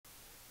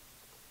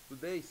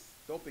today's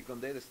topic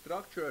on data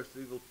structures,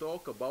 we will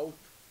talk about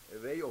a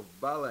way of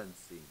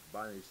balancing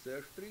binary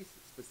search trees.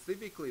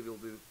 Specifically,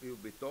 we'll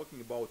be talking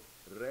about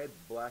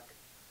red-black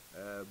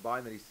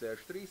binary search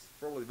trees,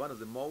 probably one of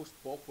the most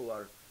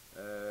popular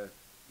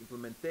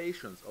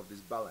implementations of this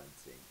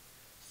balancing.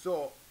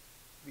 So,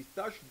 we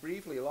touched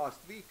briefly last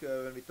week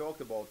when we talked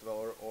about,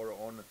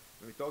 when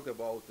we talked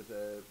about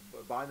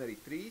binary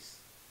trees.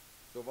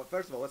 So,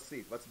 first of all, let's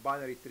see what's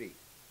binary tree.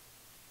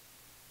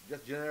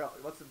 Just general.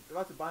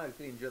 What's a binary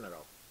tree in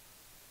general?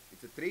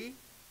 It's a tree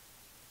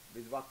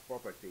with what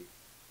property?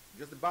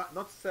 Just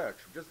not search,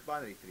 just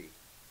binary tree.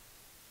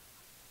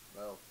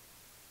 Well,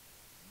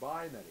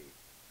 binary.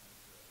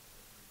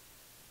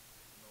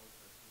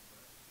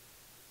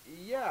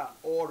 Yeah,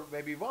 or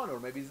maybe 1 or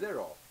maybe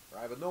 0,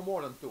 right? But no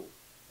more than 2,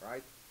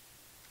 right?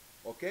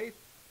 Okay.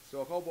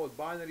 So how about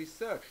binary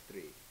search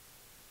tree?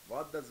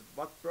 What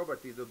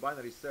properties do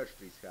binary search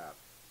trees have?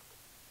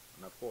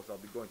 And of course, I'll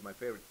be going to my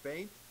favorite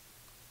paint.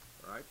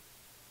 Right,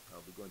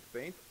 I'll be going to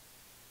paint,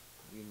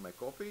 drinking my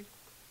coffee.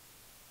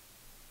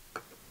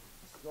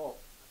 So,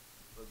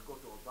 let's go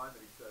to our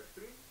binary search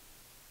tree.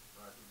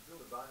 Right, let's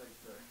build a binary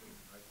search tree.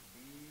 Right,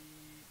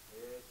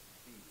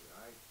 BSD.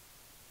 Right.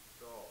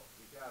 So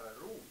we have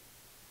a root.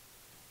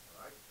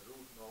 Right,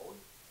 root node.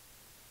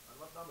 And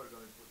what number are we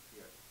going to put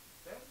here?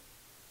 10.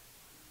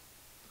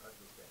 Right,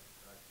 to 10.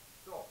 Right.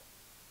 So,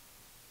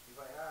 if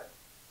I add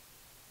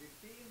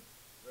 15,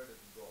 where does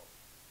it go?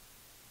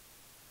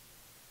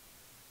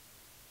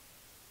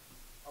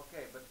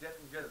 Okay, but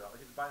in general,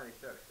 it's a binary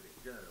search tree,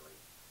 generally.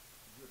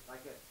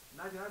 Like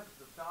 99% of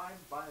the time,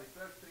 binary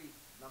search tree,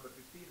 number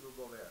 15 will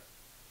go there.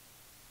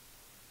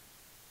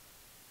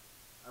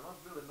 I want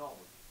to build a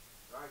node,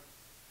 right?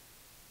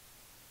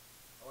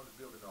 I want to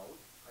build a node.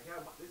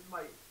 This is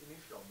my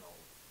initial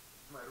node.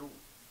 This is my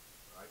root,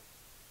 right?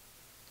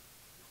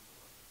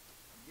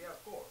 Yeah,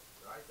 of course,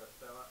 right? That's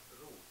the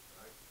root,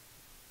 right?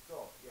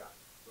 So, yeah.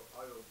 So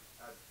I will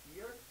add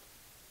here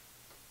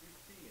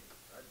 15,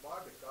 right?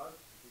 Why? Because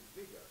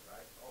bigger,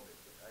 right?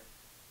 Obviously, right?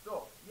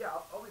 So, yeah,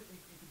 obviously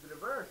you could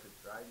reverse it,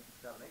 right? You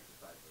could have an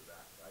exercise for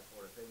that, right?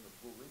 Or a famous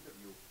Google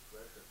interview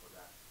question for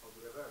that, how to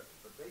reverse it.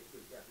 But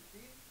basically, yeah,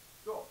 15.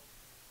 So,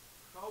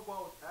 how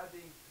about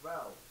adding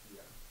 12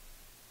 here?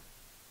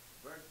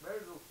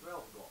 Where will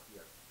 12 go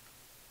here?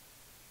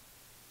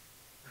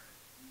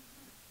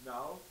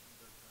 No.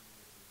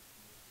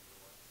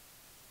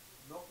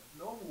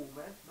 No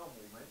movement, no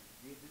movement.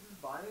 This is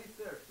binary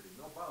search tree,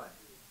 no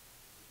balancing.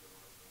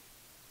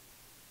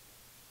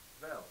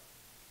 12.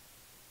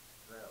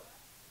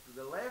 To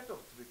the left of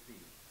 15.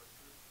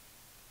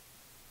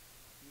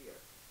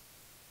 Here.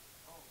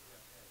 Oh,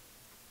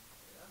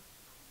 yeah.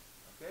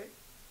 Okay?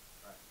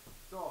 Right.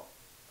 So,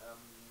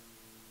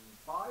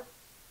 5.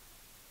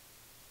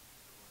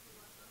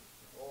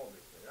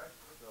 Obviously, right?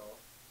 So,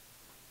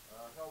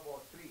 how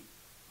about 3?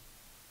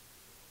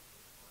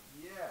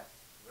 Yes,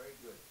 very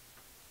good.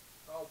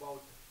 How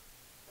about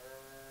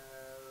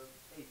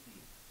 18?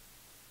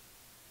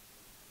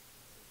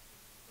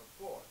 Of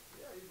course,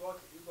 yeah, you got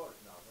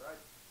it now,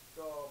 right?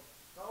 So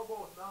how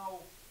about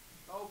now?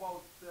 How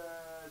about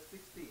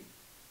 16?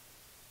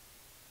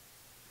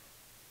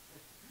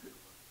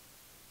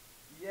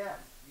 Yes,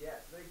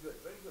 very good,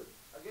 very good.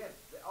 Again,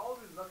 the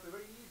algorithm is not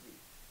very easy.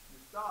 You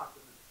start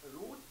with a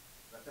root,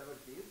 whatever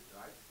it is,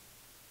 right?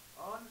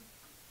 And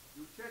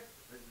you check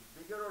if it's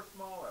bigger or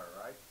smaller,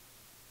 right?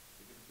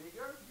 If it's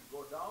bigger, you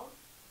go down.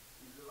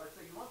 Let's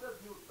say you want to add.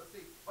 Let's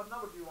see, what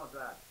number do you want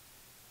to add?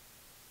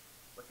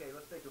 Okay,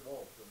 let's take a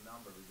vote to the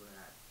number we're going to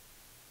add.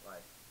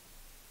 Right.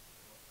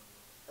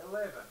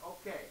 11.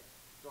 Okay.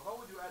 So how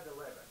would you add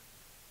 11? Is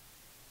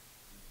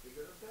it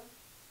bigger than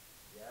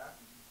 10? Yeah.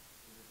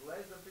 Is it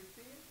less than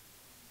 15?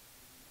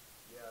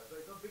 Yeah. So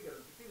it's not bigger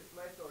than 15. It's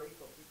less or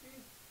equal to 15.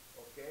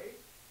 Okay.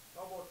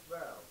 How about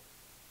 12?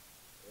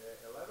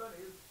 11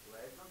 is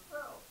less than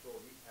 12. So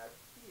we add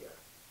here.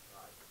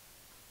 Right.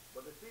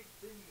 But the big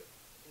thing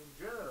in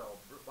general,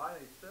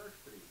 binary search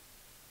tree,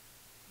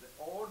 the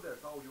order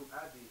how you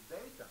add these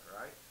data,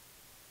 right,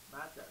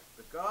 matters.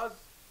 Because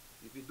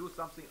if you do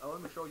something,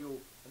 let me show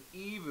you an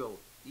evil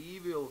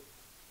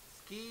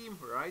scheme,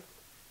 right?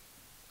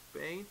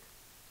 Paint.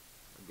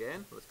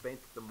 Again, let's paint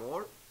some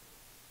more,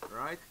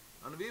 right?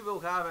 And we will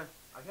have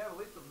I have a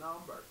list of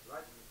numbers,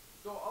 right?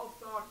 So I'll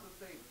start to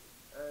say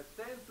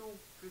 10 to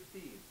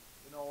 15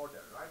 in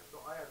order, right? So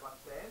I have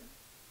 10,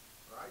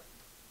 right?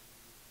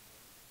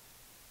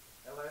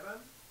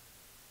 11,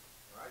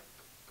 right?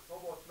 How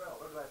about 12?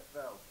 Where do I have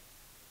 12?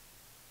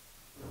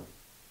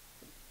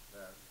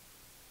 There.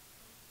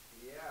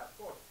 Yeah, of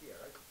course, here,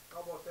 right?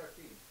 How about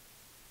 13?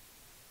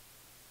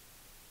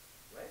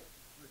 Left?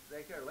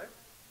 Right here, left?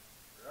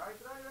 Right.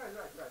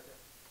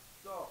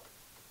 So,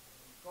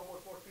 how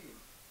about 14?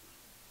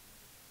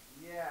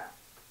 Yeah,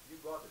 you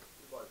got it.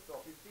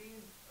 So 15,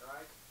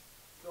 right?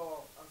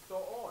 So, and so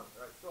on,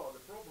 right? So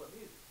the problem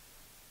is,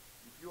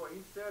 if you are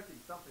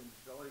inserting something which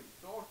is already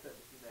sorted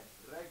in a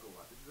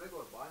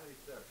regular binary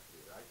search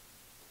tree, right?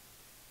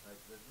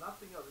 There's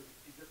nothing else.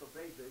 It just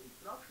obeys the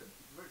instructions.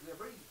 They're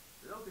very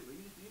relatively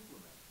easy to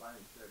implement.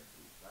 binary search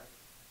tree, right?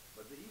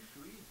 But the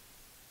issue is,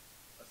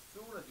 as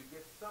soon as you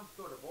get some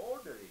sort of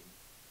ordering,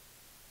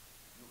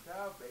 you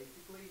have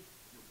basically,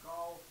 you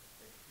call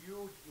a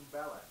huge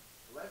imbalance.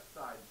 Left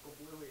side is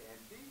completely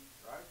empty,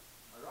 right?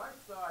 The right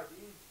side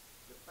is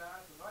the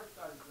path, the right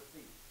side is the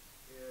seed.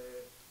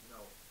 You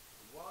know,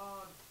 1,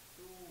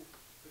 2,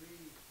 3,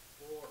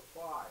 4,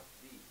 5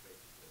 deep,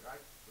 basically,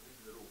 right? So this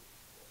is the rule,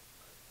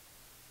 right?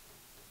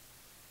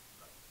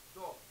 Right.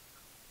 So,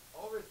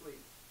 obviously,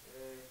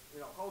 you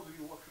know, how do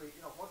you actually,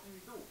 you know, what do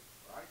you do,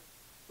 right?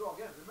 So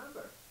again,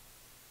 remember,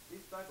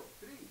 this type of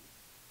tree,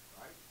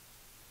 right?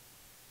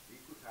 We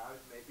could have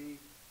it maybe,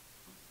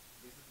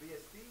 this is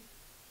BST,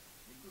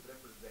 we could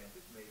represent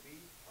it maybe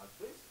like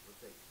this,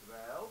 let's say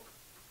 12,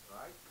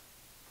 right?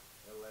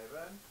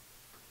 11,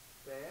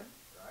 10,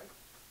 right?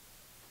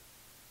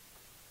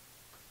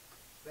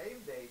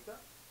 Same data,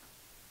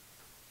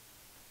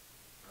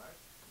 right?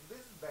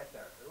 This is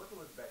better, a little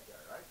bit better,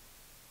 right?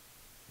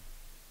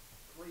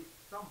 At least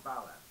some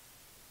balance.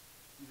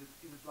 Is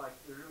it like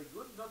really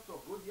good? Not so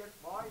good yet.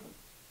 Why?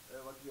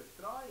 What we are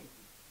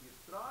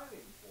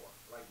striving for,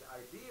 like the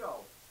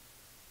ideal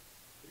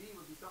tree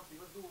would be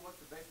something. Let's do what's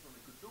the best one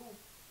we could do.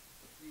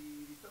 Let's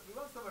see, we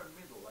want somewhere in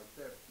the middle, like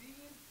 13,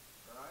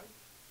 right?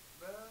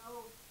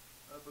 12,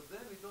 but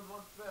then we don't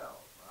want 12,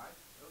 right?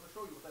 I'm going to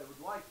show you what I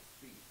would like to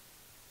see,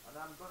 and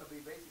I'm going to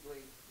be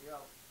basically, you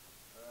know,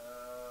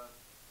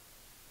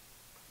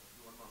 let's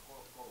do one more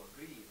color,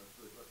 green. Let's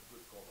do it. What's a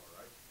good color,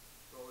 right?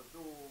 So let's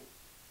do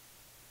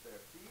 13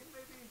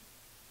 maybe.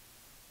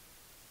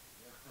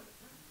 Yeah.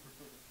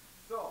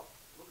 So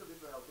look at this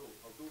way I'll do.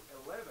 I'll do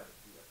 11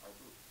 here. I'll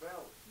do 12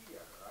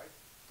 here, right?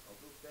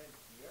 I'll do 10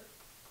 here,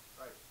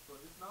 right? So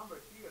this number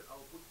here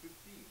I'll put 15,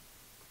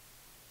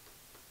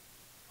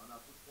 and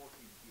I'll put 14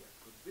 here.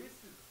 So this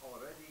is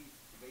already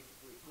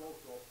basically close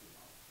to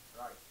optimal,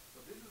 right?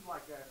 So this is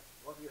like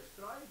what we are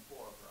striving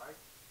for, right?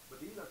 But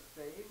these are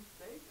same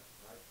data,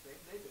 right? Same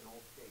data in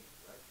all cases,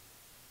 right?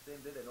 Same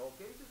data in all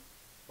cases,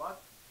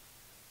 but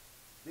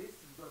this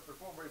is going to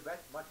perform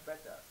much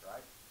better,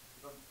 right?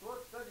 So I'm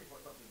studying for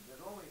something.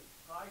 There's only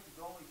height is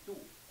only 2,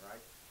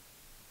 right?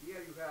 Here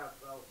you have,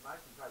 well,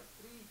 maximum height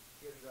 3.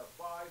 Here you have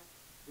 5.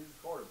 This is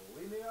horrible.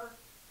 Linear,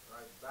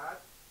 right?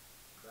 Bad,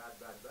 bad,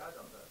 bad, bad.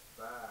 On the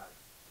bad,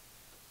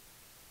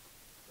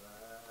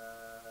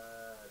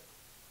 bad,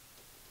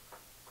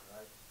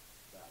 right?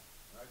 Bad,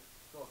 right?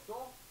 So,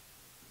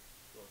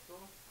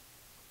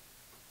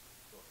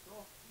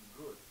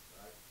 good,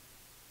 right?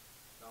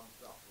 Thumbs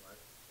up,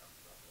 right?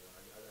 Thumbs up.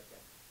 I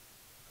can.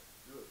 That's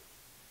good.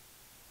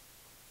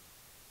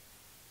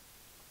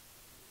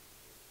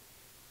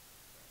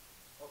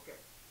 Okay.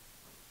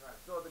 Right.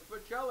 So the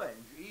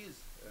challenge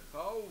is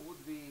how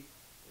would we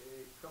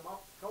come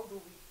up? How do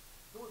we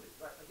do this?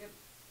 Right. Again,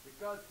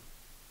 because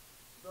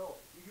so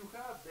if you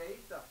have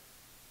data,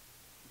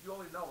 if you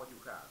only know what you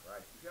have,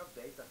 right? If you have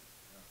data,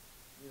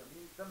 you know,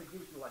 somebody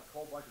gives you like a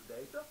whole bunch of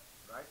data,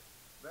 right?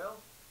 Well,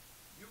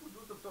 you could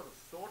do some sort of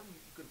sorting.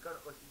 You could kind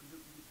of like you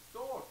could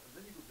sort, and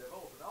then you could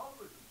develop an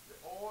algorithm, the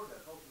order,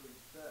 how to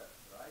insert,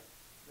 right?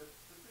 The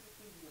specific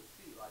thing you'll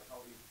see, like how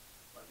we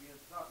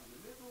start in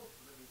the middle,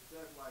 and then we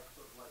insert like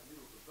sort of like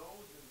middle to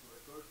those, and the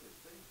recursive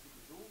things you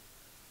could do.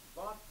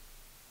 But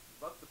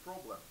what's the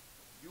problem?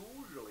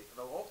 Usually,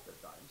 well,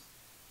 oftentimes,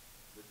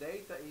 the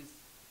data is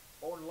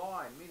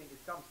online, meaning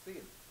it comes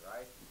in,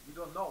 right? You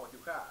don't know what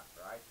you have,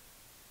 right?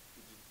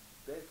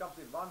 Data comes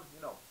in one,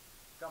 you know,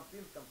 comes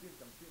in,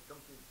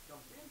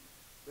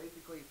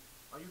 basically,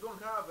 and you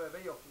don't have a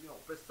way of, you know,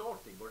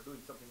 sorting or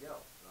doing something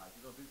else, right?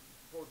 You don't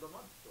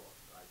want to sort,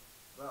 right?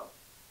 Well,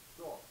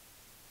 so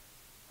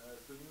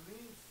you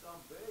need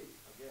some way,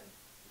 again,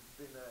 it's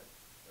been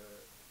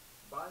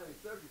binary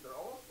searches are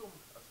awesome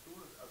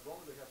as long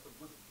as they have some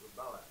good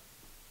balance.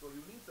 So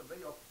you need some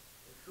way of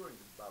ensuring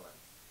this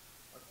balance.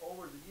 And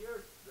over the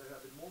years, there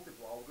have been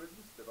multiple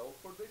algorithms developed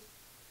for this,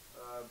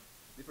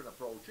 different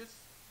approaches,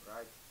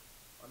 right?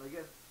 And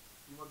again,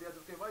 you might be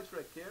asking, okay, why should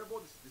I care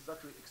about this? This is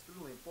actually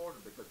extremely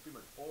important because pretty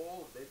much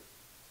all data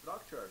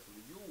structures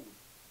we use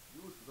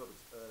to sort of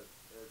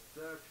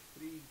search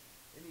tree,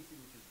 anything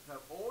which is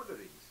have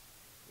orderings,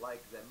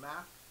 like the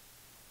map,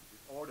 which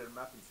is order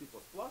map in C++,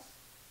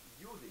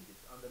 using it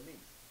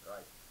underneath,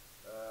 right?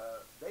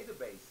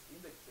 Database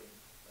indexing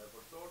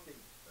for sorting,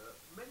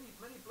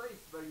 many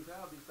places where you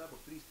have these type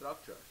of tree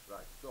structures,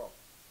 right? So,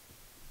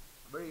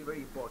 very,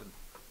 very important.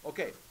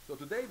 Okay, so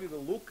today we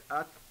will look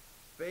at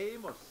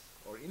famous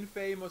or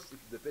infamous, if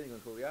depending on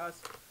who we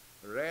ask,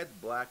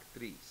 red-black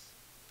trees.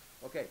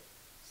 Okay,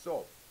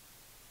 so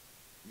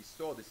we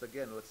saw this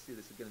again. Let's see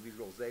this again.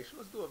 Visualization.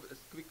 Let's do a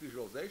quick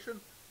visualization.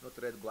 Not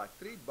red-black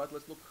tree, but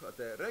let's look at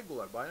a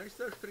regular binary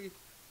search tree.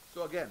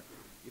 So again,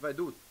 if I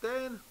do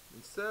 10,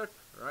 insert,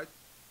 right?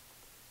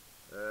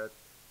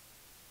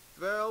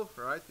 12,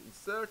 right?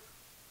 Insert.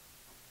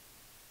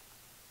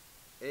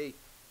 8,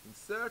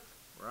 insert,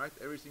 right?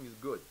 Everything is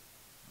good,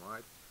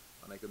 right?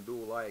 And I can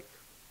do like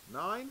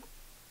 9,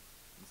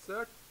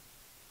 insert,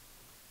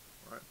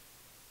 right?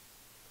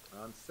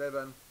 And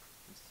 7,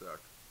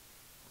 insert,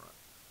 right?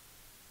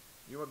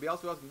 You might be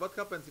also asking, what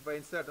happens if I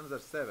insert another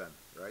 7,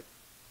 right?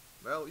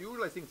 Well,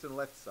 usually I think it's on the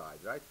left side,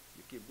 right?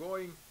 You keep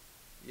going.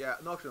 Yeah,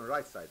 no, actually on the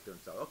right side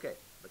turns out. Okay,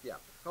 but yeah.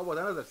 How about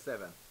another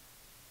 7?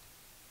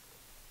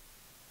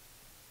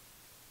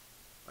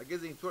 I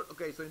guess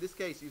okay, so in this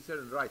case you insert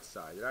on the right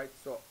side, right?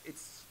 So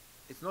it's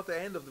not the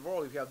end of the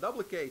world if you have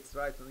duplicates,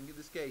 right? And in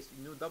this case,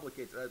 new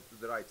duplicates added to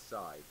the right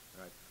side,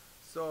 right?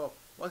 So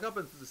what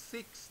happens to the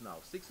 6 now?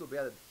 6 will be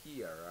added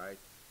here, right?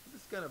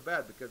 This is kind of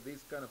bad because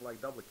these kind of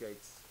like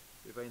duplicates.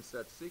 If I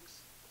insert 6,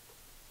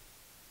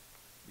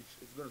 which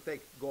it's going to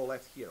go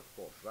left here, of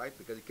course, right?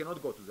 Because it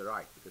cannot go to the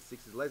right because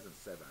 6 is less than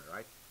 7,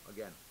 right?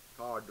 Again,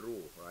 hard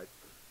rule, right?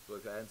 So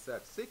if I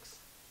insert 6,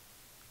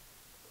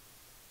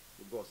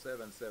 we'll go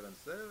 7, 7,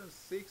 7,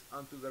 6,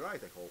 and to the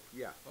right, I hope.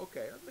 Yeah,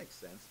 okay, that makes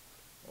sense.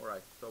 All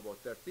right, so about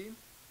 13,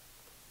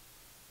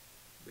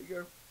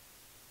 bigger.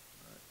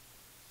 All right.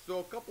 So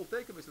a couple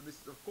takeaways of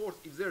this is, of course,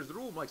 if there's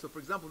room, like so, for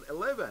example,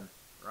 11,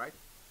 right?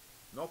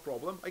 No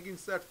problem. I can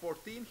insert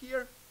 14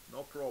 here.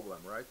 No problem,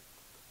 right?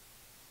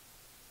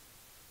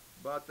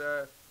 But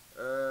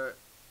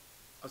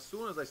as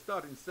soon as I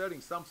start inserting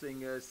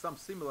something, some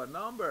similar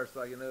numbers,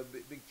 like in a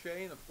big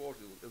chain, of course,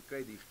 it'll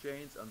create these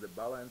chains, and the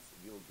balance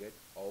will get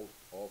out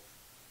of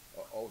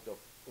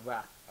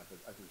whack. I could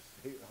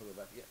say out of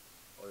whack. Yeah,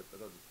 or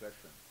that was the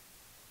question.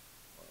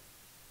 Right.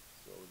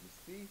 So let me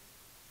see.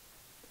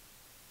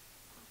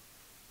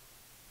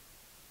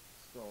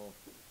 So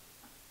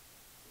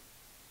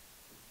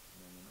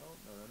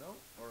no.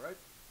 All right.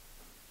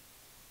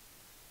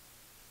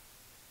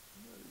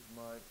 Where is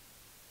my?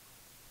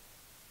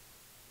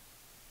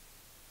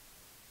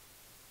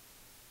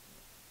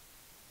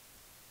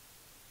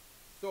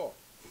 So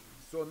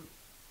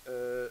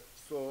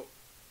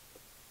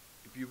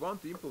if you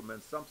want to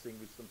implement something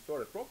with some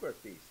sort of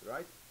properties,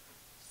 right?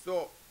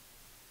 So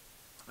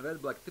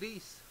red black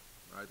trees,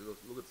 right? We'll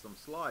look at some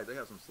slides. I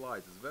have some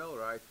slides as well,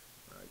 right?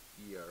 Right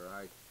here,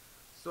 right?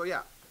 So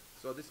yeah.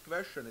 So this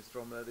question is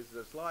from this is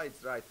the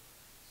slides, right?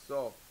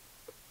 So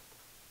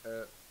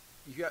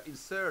if you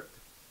insert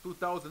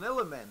 2000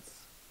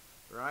 elements,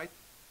 right,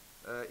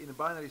 in a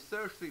binary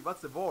search tree,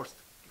 what's the worst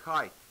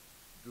height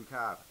you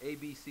have? A,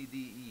 B, C, D,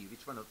 E.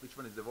 Which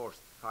one is the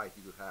worst height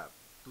you have?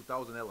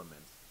 2000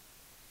 elements.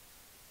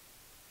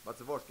 What's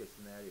the worst case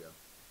scenario?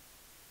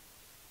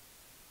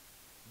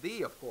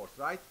 D, of course,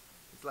 right?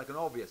 It's like an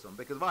obvious one.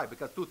 Because why?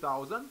 Because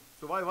 2000.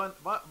 So why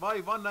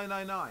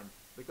 1999?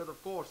 Because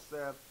of course,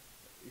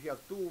 if you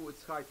have 2,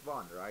 it's height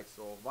 1, right?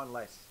 So 1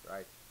 less,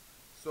 right?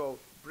 So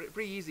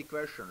pretty easy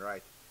question,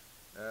 right?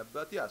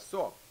 But yeah,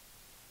 so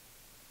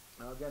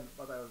again,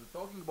 what I was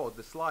talking about,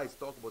 the slides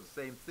talk about the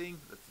same thing,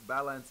 that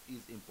balance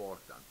is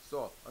important.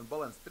 So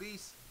unbalanced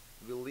trees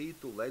will lead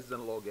to less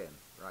than log n,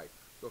 right?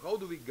 So how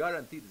do we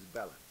guarantee this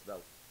balance?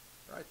 Well,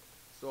 right,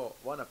 so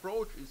one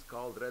approach is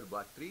called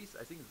red-black trees.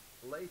 I think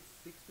late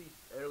 60s,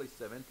 early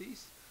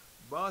 70s,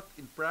 but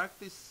in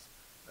practice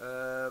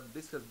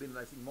this has been,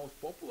 I think, most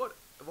popular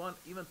one,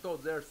 even though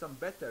there are some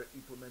better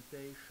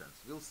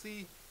implementations. We'll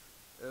see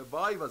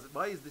why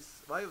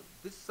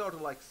this sort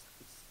of like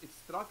it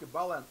struck a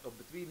balance of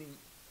between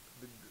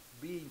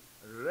being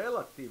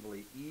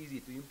relatively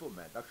easy to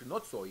implement, actually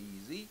not so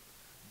easy,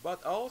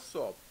 but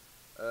also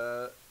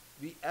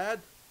we add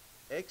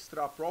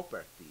extra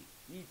property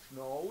each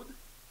node.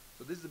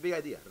 So this is the big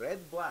idea,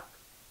 red black,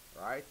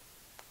 right?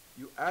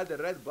 You add a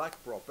red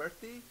black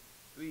property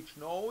to each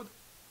node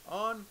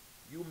and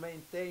you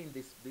maintain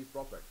these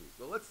properties.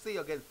 So let's see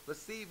again,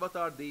 let's see what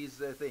are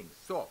these things.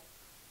 So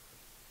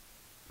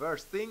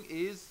first thing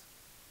is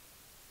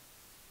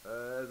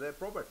the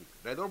property,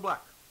 red or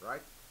black,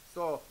 right?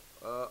 So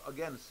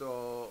again,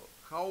 so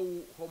how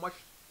much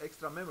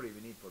extra memory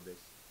we need for this?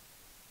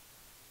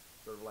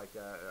 Sort of like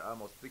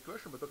almost trick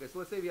question, but okay, so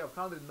let's say we have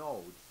 100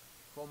 nodes.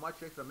 How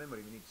much extra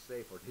memory we need to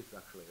save for this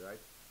actually, right?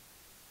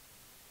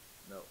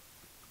 No,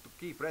 to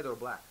keep red or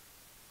black.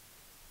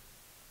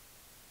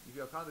 If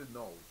you have 100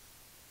 nodes,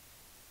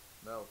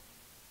 well,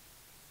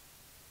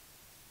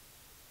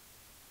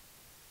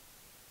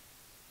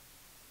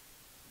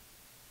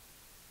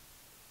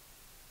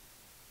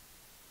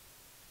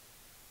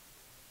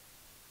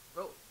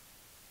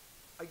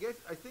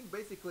 I think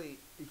basically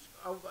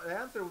the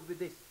answer would be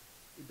this.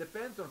 It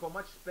depends on how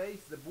much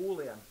space the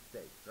Boolean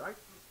takes, right?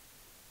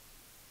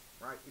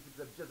 Right, if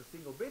it's just a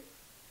single bit,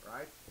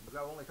 right, you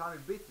have only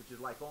 100 bits, which is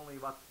like only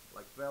what,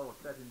 like 12 or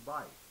 13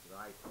 bytes,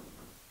 right?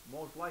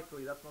 Most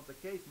likely that's not the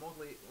case.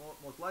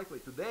 Most likely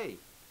today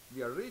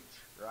we are rich,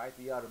 right?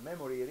 We are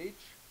memory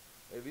rich.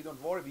 We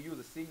don't worry, we use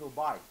a single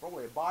byte,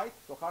 probably a byte,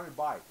 so 100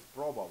 bytes,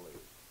 probably.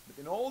 But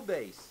in old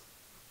days,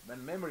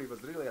 when memory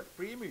was really at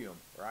premium,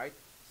 right,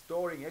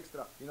 storing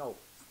extra,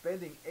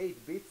 spending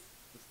 8 bits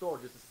to store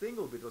just a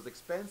single bit was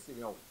expensive,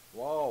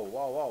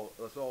 wow.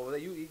 So they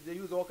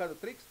use all kinds of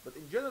tricks, but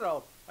in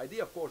general,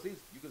 idea of course is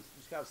you can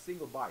just have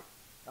single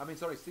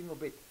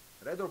bit,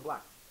 red or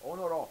black, on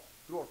or off,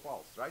 true or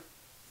false, right?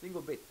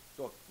 Single bit.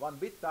 So 1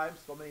 bit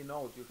times how many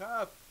nodes you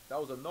have,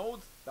 1000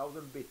 nodes,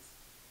 1000 bits,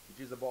 which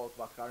is about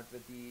what,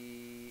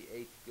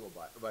 128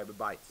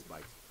 bytes.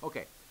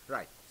 Okay,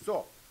 right.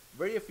 So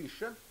very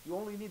efficient. You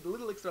only need a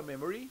little extra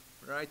memory,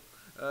 right?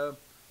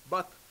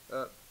 But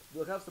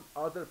we'll have some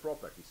other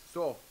properties.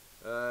 So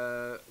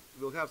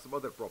we'll have some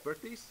other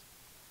properties.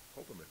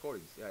 Hope I'm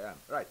recording this. Yeah, I am.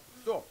 Right.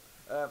 So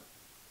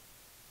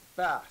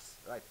pass.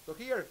 Right. So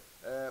here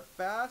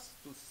pass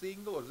to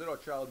single or zero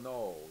child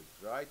nodes.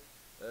 Right.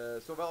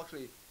 So well,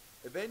 actually,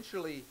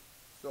 eventually,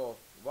 so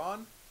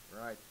 1.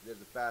 Right.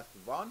 There's a pass to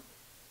 1.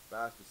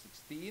 Pass to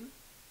 16.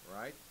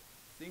 Right.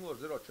 Single or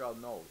zero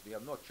child nodes. We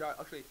have no child.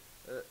 Actually,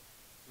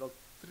 well,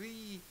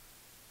 3.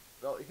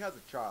 Well, it has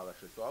a child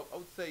actually. So I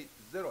would say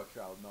zero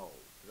child nodes.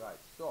 Right.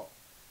 So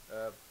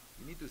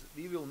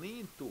we will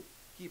need to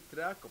keep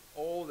track of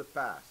all the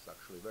paths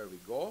actually where we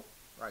go.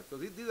 Right. So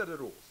these are the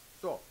rules.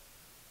 So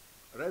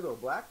red or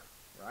black.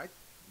 Right.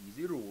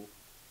 Easy rule.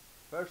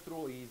 First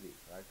rule easy.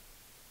 Right.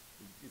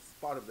 It's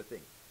part of the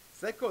thing.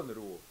 Second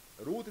rule.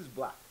 Root is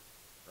black.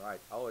 Right.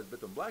 I always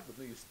bet on black, but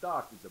no, you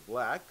start with a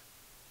black.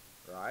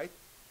 Right.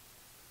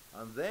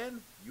 And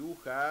then you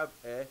have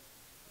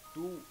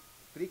two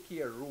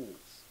trickier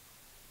rules.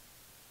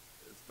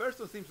 The first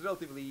one seems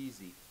relatively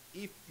easy.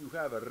 If you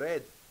have a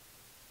red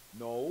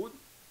node,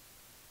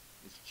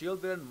 its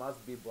children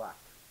must be black.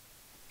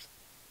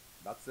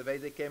 That's the way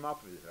they came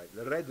up with it, right?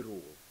 The red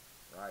rule,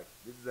 right?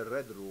 This is the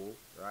red rule,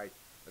 right?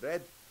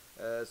 Red.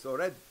 So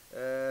red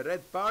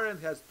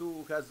parent has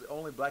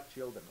only black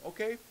children.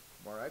 Okay,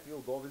 all right.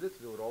 We'll go with it.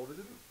 We'll roll with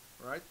it,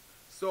 right?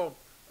 So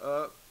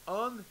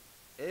on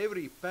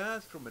every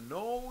path from a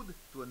node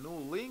to a new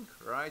link,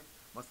 right,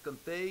 must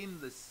contain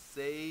the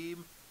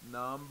same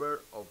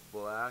number of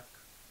black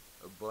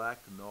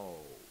nodes,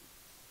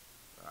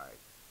 right?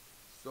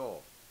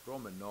 So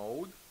from a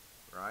node,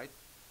 right?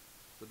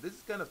 So this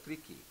is kind of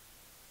tricky,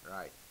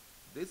 right?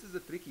 This is the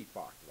tricky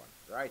part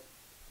one, right?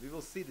 We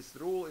will see this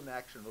rule in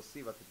action. We'll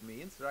see what it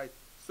means, right?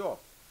 So,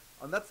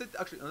 and that's it.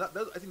 Actually,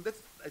 I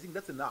think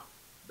that's enough.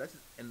 That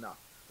is enough.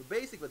 So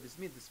basically, what this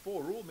means, this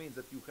for rule means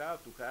that you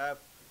have to have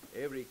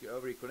every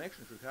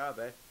connection should have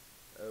a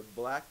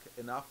black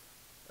enough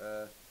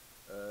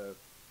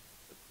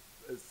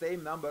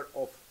same number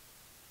of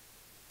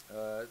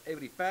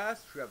every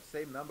pass should have the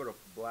same number of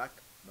black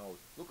nodes.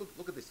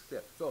 Look at this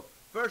step. So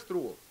first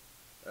rule,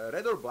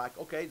 red or black.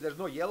 Okay, there's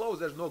no yellow,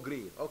 there's no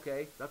green.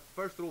 Okay, that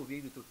first rule is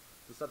easy to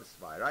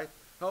satisfy, right?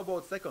 How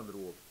about second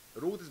rule?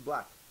 Root is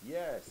black.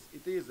 Yes,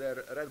 it is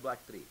a red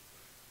black tree.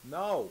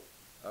 Now,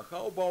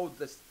 how about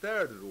this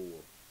third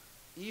rule?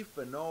 If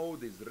a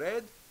node is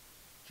red,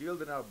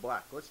 children are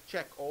black. Let's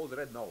check all the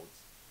red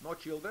nodes. No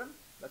children.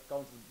 That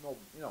counts as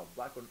no,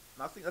 black or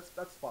nothing.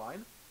 That's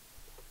fine.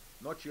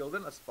 No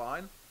children. That's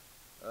fine.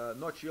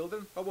 No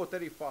children. How about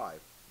 35?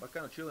 What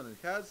kind of children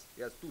it has?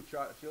 It has 2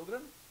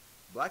 children.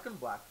 Black and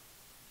black.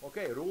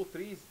 Okay, rule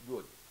 3 is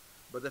good.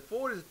 But the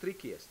 4 is the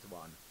trickiest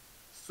one.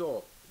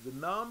 So the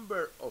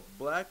number of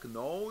black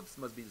nodes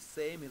must be the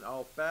same in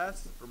all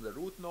paths from the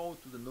root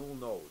node to the null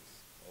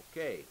nodes.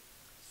 Okay.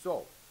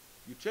 So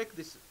you check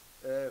this.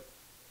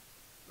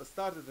 Let's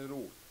start at the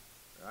root,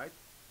 right?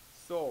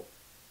 So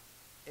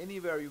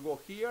anywhere you go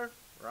here,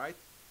 right?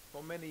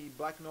 How many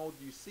black nodes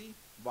do you see?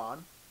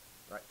 1,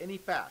 right? Any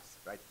path,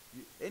 right?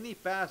 Any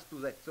path to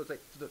the to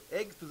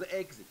the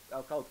exit.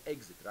 I'll call it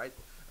exit, right?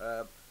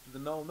 To the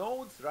null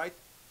nodes, right?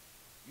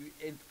 You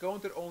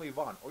encounter only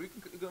 1, or you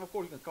can of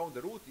course you can count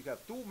the root. You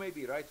have 2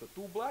 maybe, right? So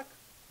 2 black,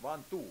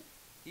 1, 2.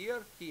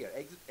 Here,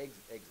 exit,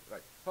 exit, exit,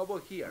 right? How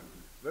about here?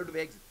 Where do we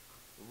exit?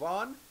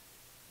 1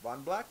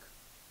 black,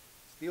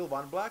 still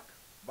 1 black,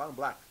 1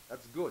 black.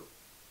 That's good.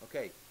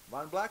 Okay,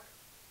 1 black.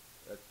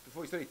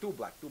 2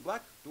 black, 2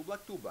 black, 2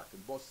 black, 2 black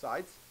on both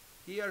sides.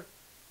 Here,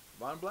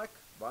 1 black,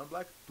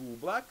 2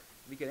 black.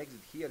 We can exit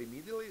here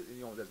immediately.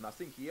 You know, there's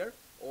nothing here.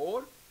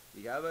 Or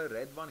we have a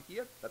red one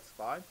here. That's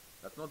fine.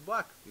 That's not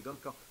black. We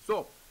don't count.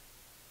 So,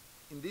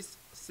 in this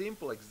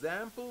simple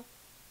example,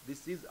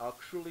 this is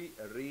actually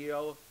a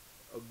real,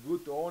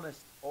 good,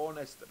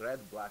 honest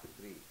red-black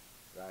tree,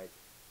 right?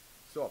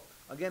 So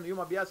again, you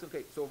might be asking,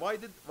 okay, so why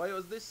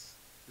was this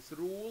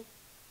rule?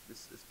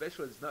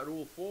 Especially it's not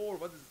rule 4.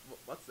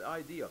 What's the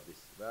idea of this?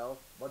 Well,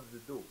 what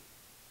does it do?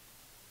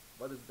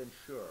 What does it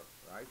ensure,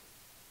 right?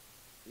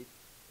 It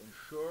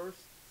ensures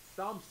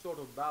some sort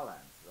of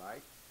balance,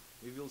 right?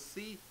 We will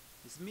see.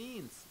 This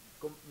means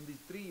when these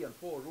 3 and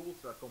 4 rules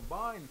are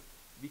combined,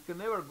 we can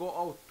never go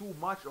out too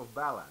much of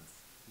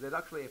balance. There's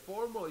actually a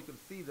formula. You can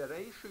see the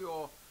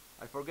ratio.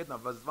 I forget now.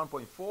 It was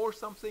 1.4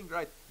 something,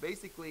 right?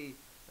 Basically,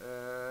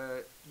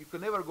 you can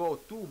never go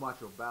too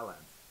much of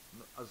balance.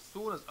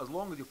 As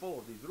long as you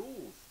follow these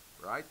rules,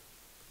 right?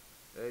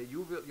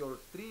 Your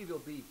tree will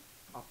be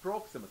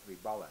approximately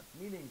balanced,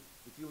 meaning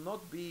it will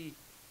not be.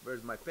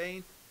 Where's my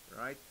paint?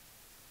 Right?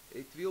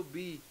 It will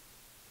be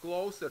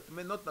closer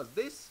to not as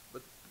this,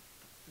 but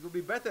it will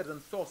be better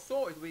than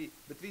so-so. It will be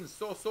between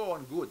so-so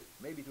and good.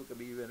 Maybe it will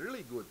be even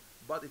really good,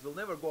 but it will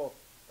never go.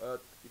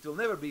 It will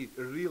never be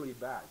really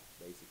bad.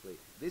 Basically,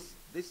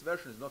 this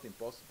version is not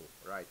impossible,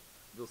 right?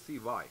 We'll see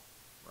why,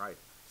 right?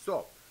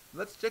 So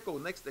let's check our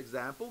next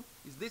example.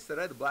 Is this a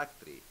red-black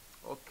tree?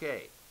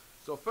 Okay.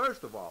 So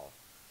first of all,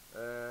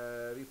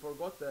 We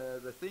forgot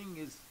the thing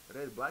is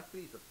red black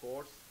trees, of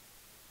course.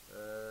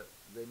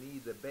 They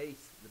need the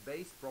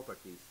base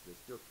properties. They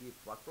still keep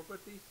what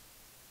properties?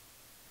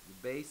 The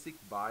basic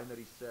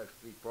binary search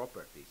tree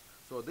properties.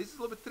 So this is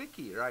a little bit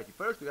tricky, right?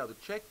 First we have to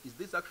check, is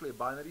this actually a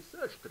binary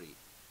search tree?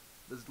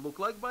 Does it look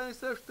like binary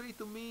search tree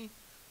to me?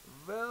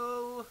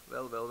 Well.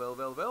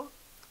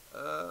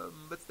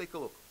 Let's take a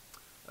look.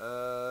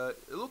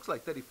 It looks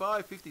like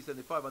 35, 50,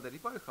 75,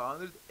 135,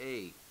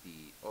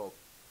 180.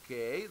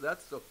 Okay,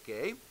 that's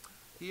okay.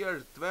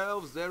 Here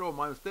 12, 0,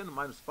 minus 10,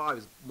 minus 5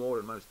 is more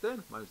than minus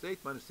 10, minus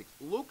 8, minus 6.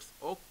 Looks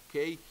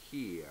okay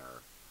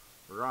here.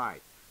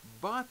 Right.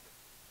 But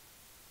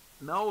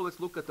now let's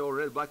look at our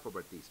red-black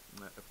properties.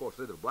 Of course,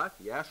 red or black,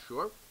 yeah,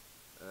 sure.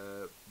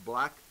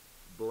 Black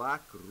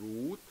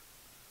root.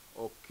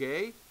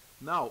 Okay.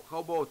 Now, how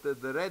about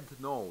the red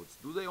nodes?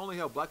 Do they only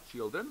have black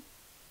children?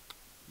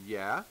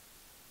 Yeah,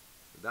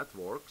 that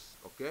works.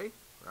 Okay,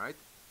 right.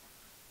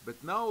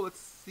 But now let's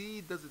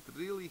see, does it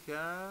really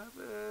have...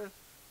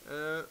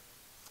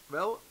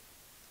 well,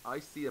 I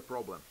see a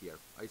problem here.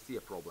 I see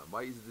a problem.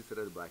 Why is this a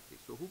red-black tree?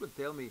 So who can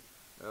tell me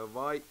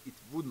why it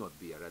would not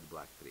be a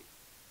red-black tree?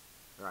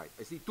 Right,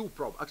 I see two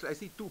problems. Actually, I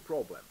see two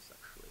problems,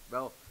 actually.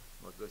 Well,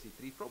 what, do I see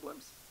three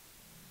problems?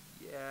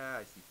 Yeah,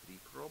 I see three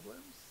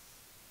problems.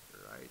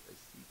 Right, I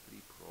see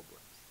three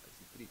problems. I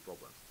see three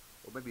problems.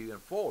 Or maybe even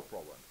four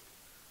problems.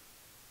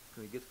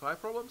 Can we get five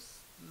problems?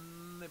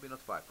 Maybe not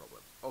five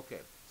problems.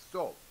 Okay,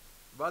 so,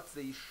 what's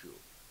the issue?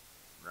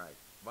 Right,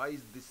 why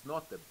is this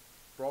not a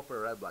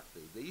proper red-black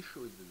tree? The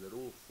issue is the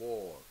rule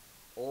 4.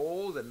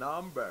 All the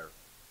number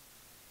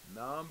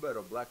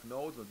of black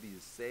nodes will be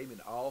the same in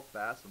all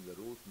paths from the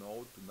root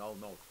node to null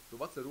node. So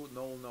what's the root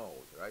null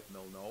node, right?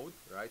 Null node,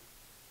 right?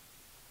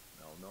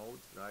 Null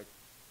nodes, right?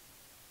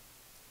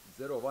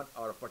 0, 1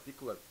 are a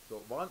particular,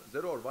 so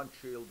 0 or 1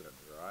 children,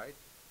 right?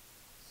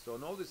 So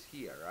notice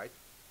here, right?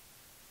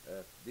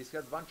 This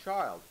has one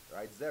child,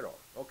 right? 0.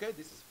 Okay,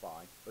 this is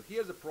fine. But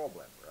here's a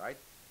problem, right?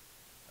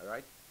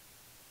 Alright?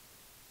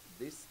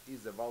 This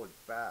is a valid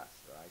path,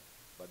 right?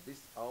 But this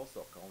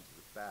also counts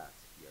as a path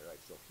here, right?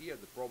 So here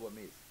the problem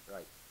is,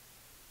 right?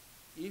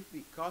 If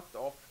we cut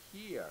off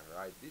here,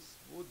 right, this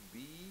would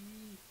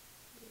be,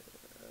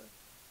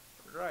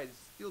 right,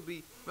 still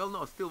be, well,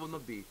 no, still would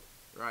not be,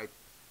 right,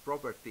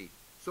 property.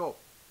 So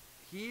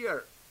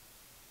here,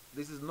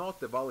 this is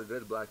not a valid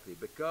red-black tree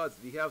because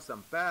we have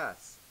some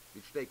paths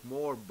which take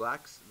more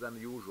blacks than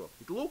usual.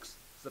 It looks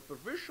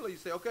superficially, you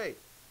say, okay,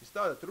 we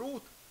start at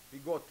root, we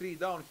go 3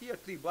 down here,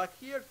 3 black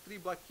here, 3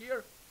 black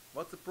here.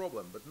 What's the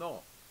problem? But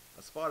no,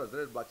 as far as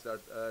red-black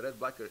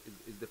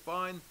is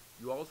defined,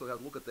 you also have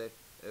to look at the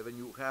when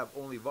you have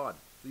only one.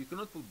 So you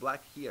cannot put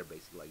black here,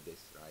 basically like this,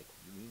 right?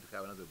 You need to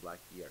have another black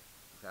here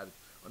to have it,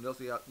 and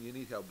also you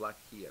need to have black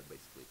here,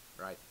 basically,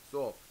 right?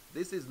 So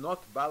this is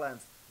not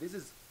balanced. This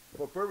is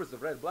for purpose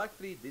of red-black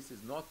tree. This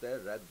is not a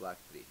red-black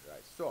tree,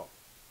 right? So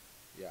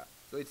yeah,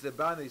 so it's a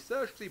binary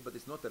search tree, but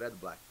it's not a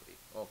red-black tree.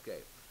 Okay.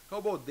 How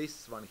about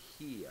this one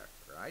here,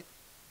 right?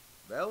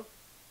 Well,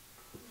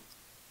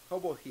 how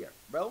about here?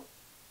 Well,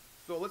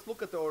 so let's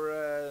look at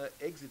our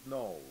exit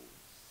nodes.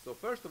 So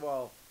first of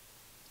all,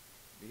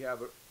 we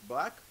have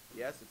black.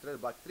 Yes, it's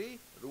red-black tree.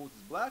 Root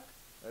is black.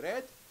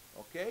 Red.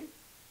 Okay.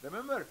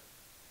 Remember,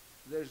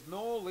 there's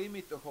no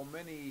limit to how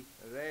many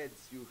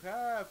reds you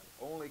have.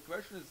 Only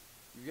question is,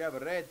 if you have a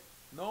red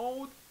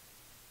node,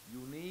 you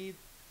need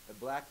a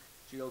black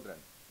children,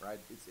 right?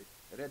 It's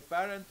a red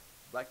parent,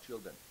 black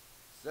children.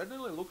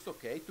 Certainly looks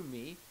okay to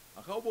me.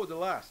 And how about the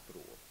last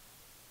rule?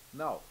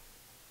 Now,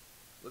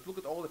 let's look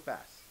at all the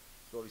paths.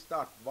 So we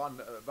start one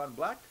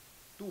black,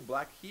 2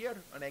 black here,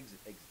 and exit,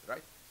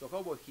 right? So how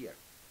about here?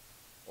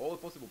 All the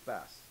possible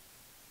paths.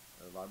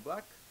 1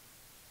 black,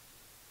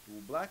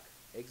 2 black,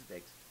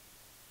 exit.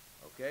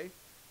 Okay?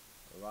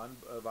 One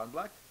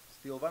black,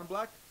 still 1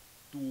 black,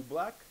 2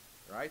 black,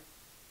 right?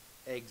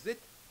 Exit,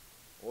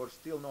 or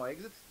still no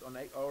exit,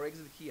 or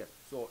exit here.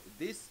 So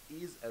this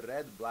is a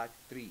red-black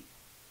tree,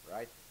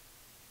 right?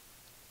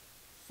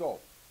 So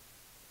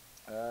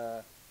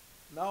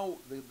now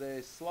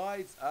the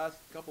slides ask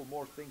a couple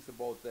more things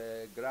about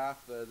the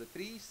graph, the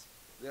trees.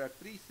 There are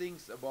 3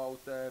 things about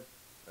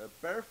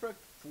perfect,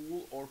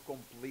 full, or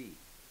complete.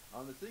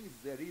 And the thing is,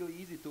 they're really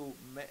easy to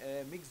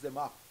mix them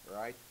up,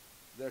 right?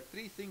 There are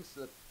 3 things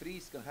that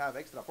trees can have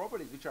extra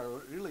properties, which are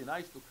really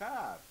nice to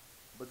have,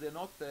 but they're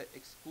not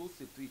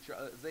exclusive to each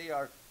other. They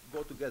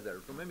go together.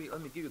 So let me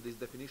give you these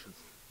definitions,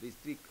 these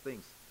 3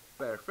 things: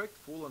 perfect,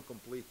 full, and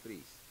complete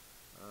trees.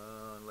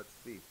 Let's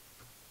see.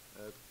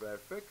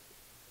 Perfect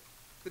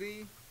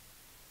tree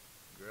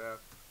graph.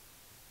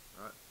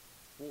 Right.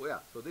 Full, yeah.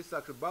 So this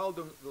actually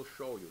Baldwin will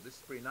show you. This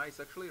is pretty nice,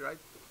 actually, right?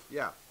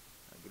 Yeah.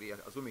 I agree.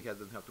 Assuming he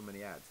doesn't have too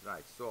many ads,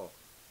 right? So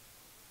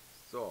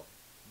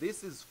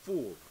this is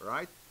full,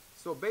 right?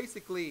 So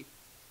basically,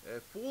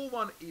 full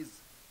one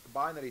is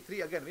binary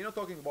tree. Again, we're not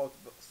talking about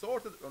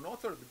sorted or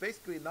not sorted.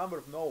 Basically, number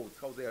of nodes.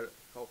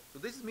 So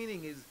this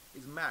meaning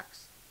is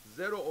max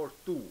 0 or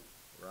 2,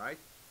 right?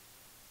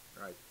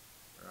 Right.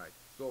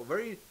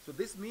 So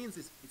this means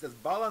it's as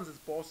balanced as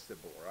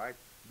possible, right?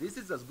 This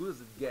is as good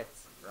as it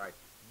gets, right?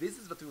 This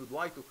is what we would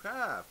like to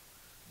have,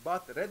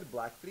 but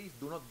red-black trees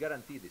do not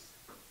guarantee this.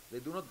 They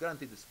do not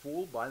guarantee this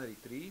full binary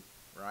tree,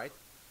 right?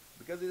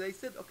 Because they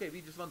said, okay,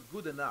 we just want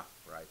good enough,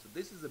 right? So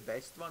this is the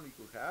best one we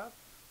could have,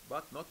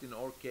 but not in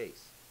our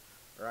case,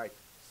 right?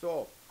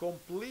 So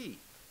complete,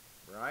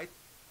 right?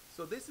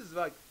 So this is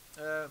like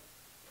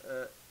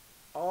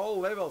all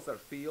levels are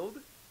filled,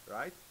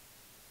 right?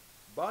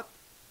 But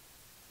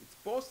it's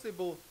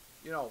possible,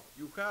 you know,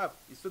 you have,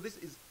 so this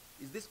is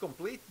this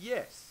complete?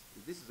 Yes,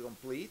 this is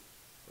complete,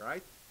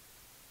 right?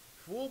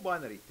 Full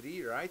binary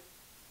tree, right,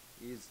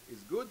 is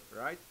good,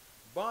 right?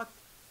 But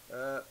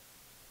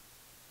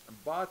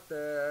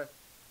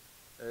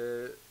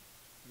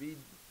we,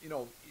 you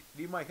know,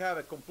 we might have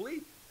a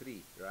complete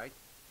tree, right,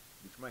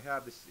 which might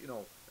have this, you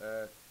know,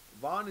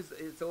 one is,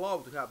 it's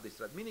allowed to have this,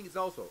 right? Meaning it's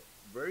also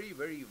very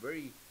very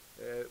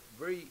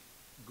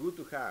good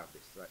to have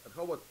this, right? And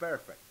how about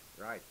perfect,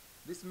 right?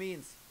 This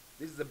means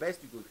this is the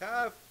best you could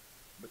have,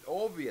 but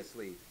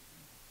obviously,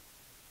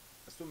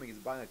 assuming it's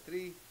binary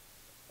tree,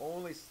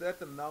 only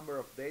certain number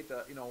of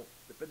data, you know,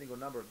 depending on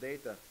number of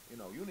data, you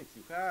know, units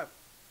you have,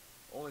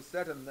 only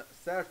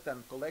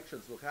certain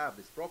collections will have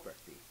this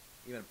property,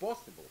 even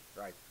possible,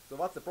 right? So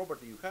what's the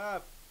property you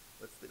have?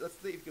 Let's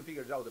see if you can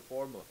figure out the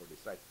formula for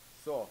this, right?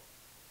 So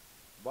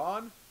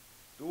 1,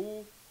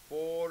 2,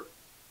 4,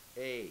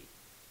 8,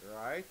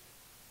 right?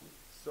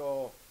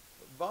 So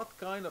what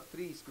kind of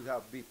trees could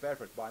have be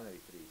perfect binary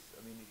trees?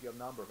 I mean, if you have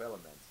number of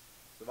elements.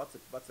 So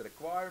what's the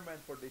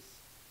requirement for this?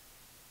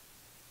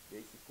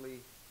 Basically,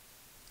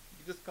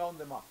 you just count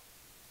them up.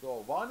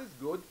 So 1 is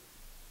good.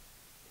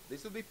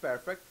 This will be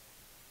perfect.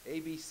 A,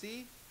 B,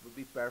 C will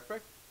be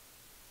perfect.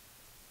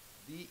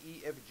 D,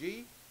 E, F,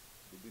 G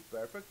will be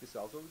perfect. This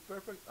also will be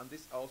perfect, and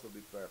this also will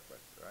be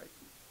perfect, right?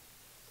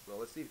 So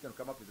let's see if we can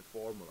come up with a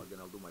formula. Again,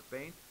 I'll do my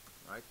paint,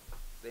 right?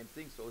 Same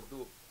thing. So let's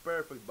do a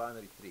perfect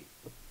binary tree,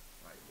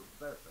 right? So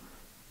perfect.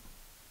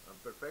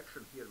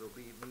 Perfection here will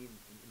be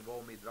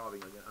involve me drawing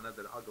again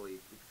another ugly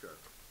picture.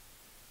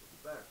 So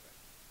perfect.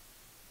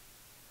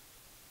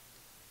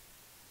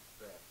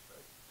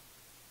 Perfect.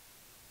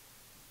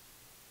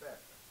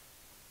 Perfect.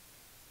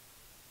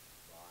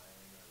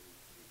 Binary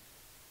tree.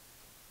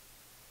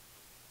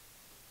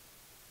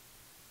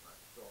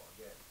 Right. So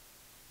again,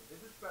 so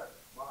this is perfect.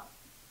 1,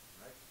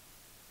 right?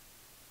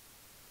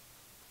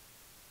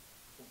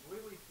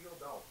 Completely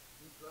filled out.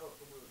 Each level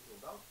completely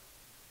filled out.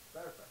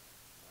 Perfect.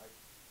 Right.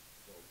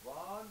 So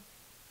 1,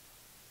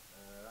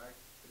 right,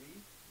 3,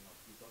 you know,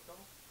 3 total.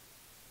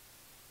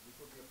 This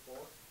will be a 4.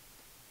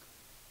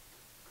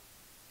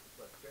 It's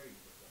like cherries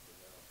or something.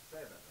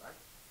 7, right?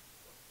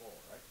 So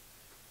 4, right?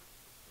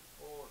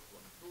 So 4,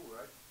 1, 2,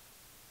 right?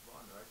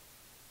 1, right?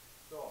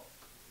 So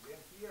again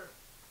here.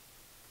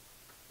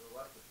 So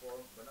what's the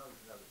form? But now you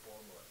can have the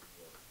formula in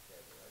your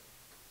head, right?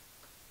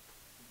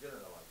 In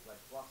general,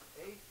 like plus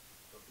 8.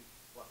 So this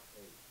is plus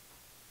 8.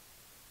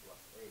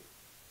 Plus 8.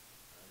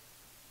 Right?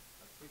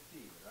 That's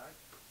 15, right?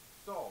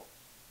 So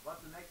what's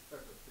the next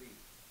perfect tree?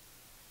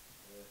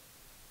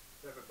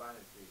 Perfect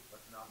binary tree.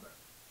 What's the number?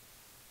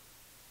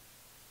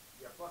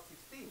 Yeah, plus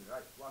 16,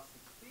 right? Plus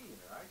 16,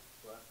 right?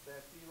 Plus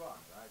 31,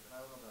 right? And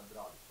I'm not going to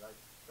draw this, right?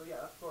 So yeah,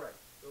 that's correct.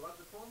 So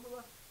what's the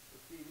formula?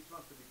 Let's see which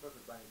one's to be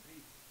perfect binary tree.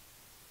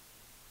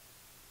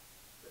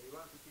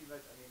 31, 15,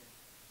 right? I mean,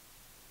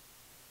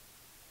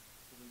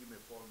 can you give me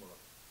a formula?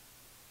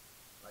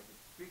 Like a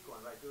quick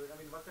one, right? I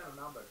mean, what kind of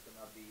numbers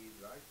cannot be these,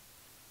 right?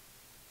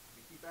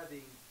 We keep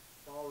adding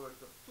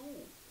powers of 2,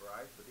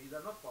 right? But these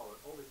are not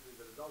powers. Obviously,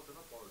 the results are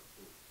not powers of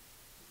 2.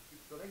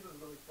 So next one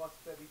is going to be plus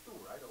 32,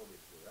 right?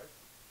 Obviously, right?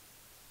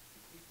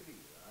 53,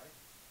 right?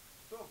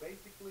 So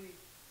basically,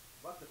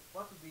 what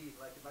would be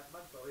like a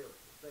mathematical way of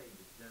saying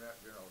this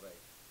general way?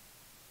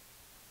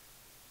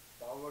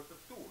 Powers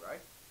of 2, right?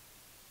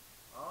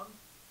 And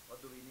what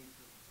do we need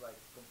to like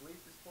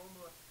complete this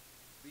formula?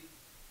 Be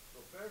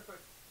so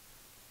perfect.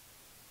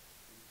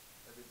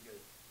 I didn't get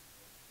it.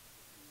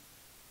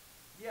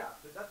 Yeah,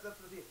 but that's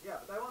the deal. Yeah,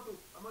 but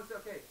I'm gonna say,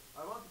 okay,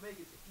 I want to make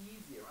it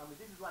easier. I mean,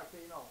 this is like,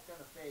 you know, kind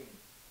of pain,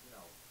 you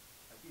know,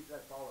 I keep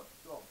that power.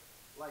 So,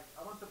 like,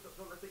 I want to,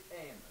 so let's say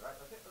n, right?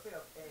 Let's say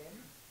I have n,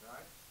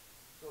 right?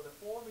 So the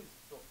form is,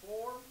 so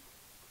form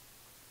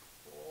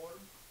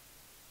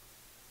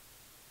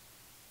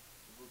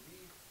will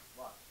be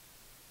what?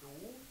 2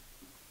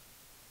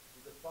 to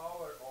the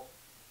power of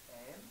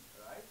n,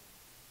 right?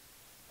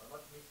 I'm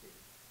not missing.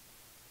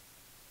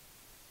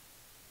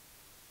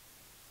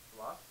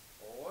 Plus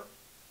or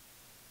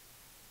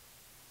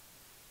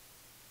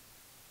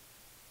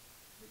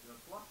maybe not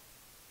plus.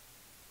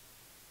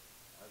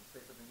 I'll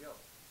say something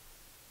else.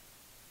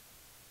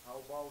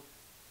 How about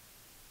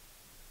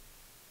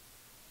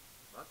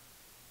what?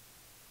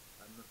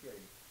 I'm not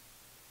hearing.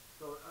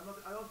 So I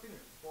don't finish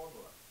this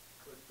formula.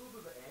 So it's 2 to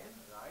the n,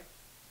 right?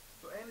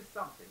 So n is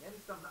something. N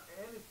is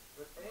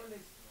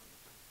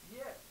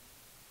yeah.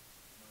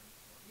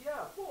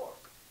 Yeah, of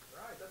course.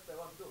 Right, that's the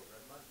one to do,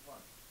 right? Minus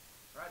 1.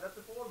 Right, that's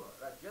the formula,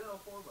 right? General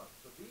formula.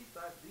 So these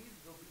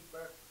will be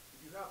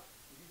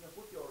if you can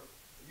put your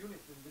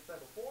units in this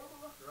type of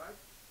formula, right,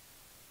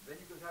 then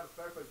you can have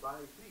perfect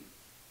binary trees.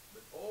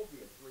 But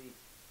obviously,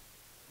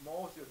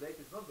 most of your data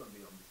is not going to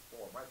be on this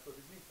form, right? So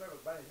this means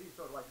perfect binary tree is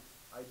sort of like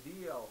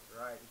ideal,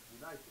 right? It would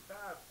be nice to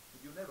have, but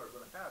you're never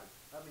going to have it.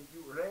 I mean,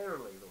 you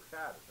rarely will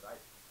have it,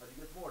 right? As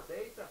you get more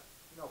data,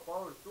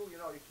 powers too,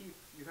 you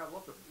have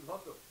lots of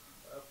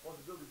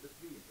possibilities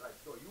between, right?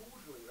 So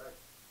usually, right?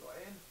 So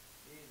n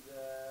is,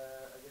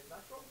 I guess,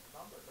 natural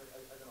number.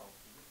 I don't know.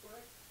 Is this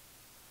correct?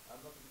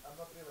 I'm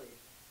not really,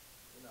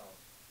 not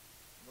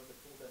a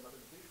full-time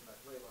mathematician. I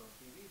play one on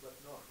TV, but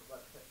no,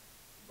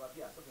 but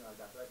yeah, something like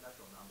that, right?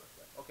 Natural numbers.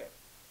 Right? Okay,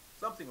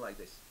 something like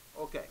this.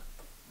 Okay,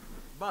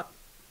 but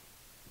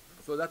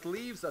so that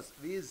leaves us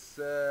with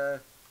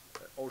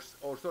or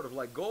sort of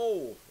like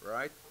goal,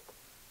 right?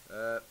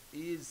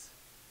 Is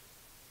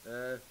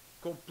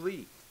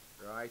complete,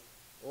 right?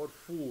 Or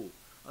full,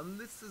 and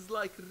this is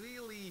like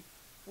really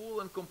full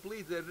and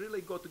complete. They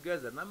really go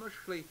together. And I'm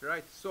actually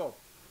right. So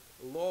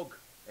log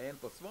n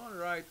plus 1,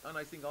 right? And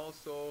I think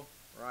also,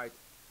 right,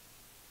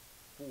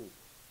 full.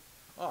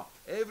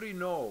 Every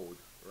node,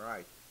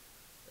 right,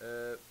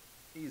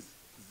 is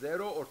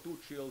 0 or 2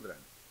 children,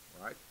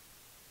 right?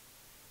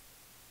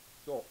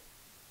 So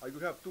I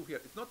could have 2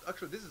 here. It's not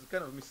actually, this is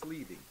kind of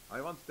misleading.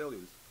 I want to tell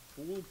you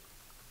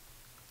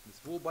this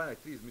full binary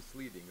tree is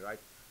misleading, right?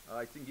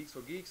 I think geeks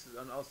for geeks,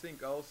 and I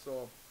think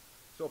also,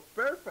 so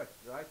perfect,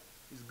 right,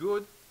 is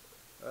good,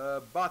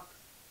 but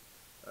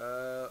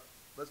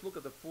let's look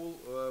at the full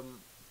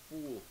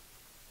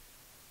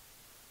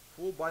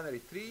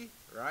binary tree,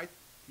 right?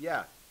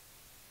 Yeah,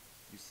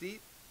 you see.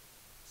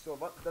 So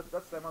that's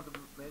what I want to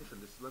mention.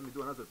 This. Let me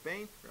do another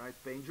paint, right?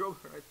 Paint job,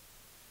 right?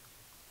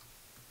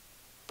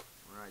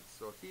 Right.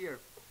 So here,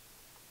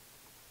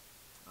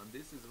 and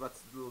this is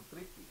what's a little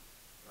tricky,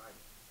 right?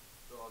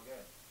 So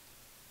again,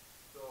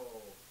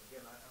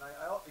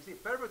 you see,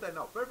 perfect. I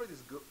know perfect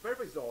is good.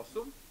 Perfect is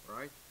awesome,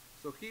 right?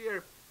 So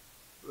here,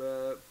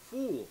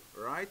 full,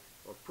 right,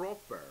 or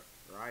proper,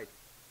 right?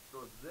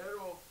 So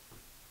 0,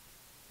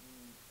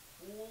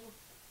 full,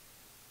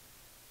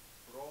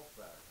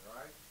 proper,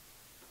 right?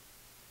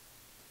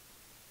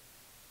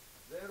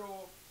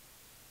 0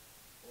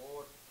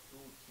 or 2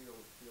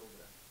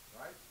 children,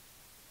 right?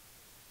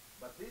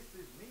 But this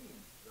is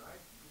means, right?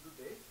 You do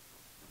this,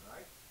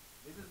 right?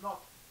 This is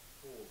not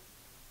full,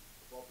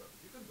 proper.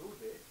 But you can do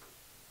this,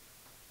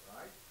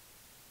 right?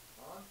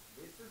 And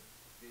this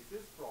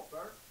is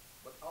proper,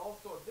 but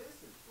also this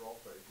is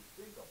proper if you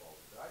think about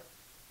it, right?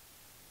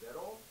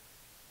 0,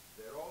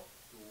 0,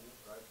 2,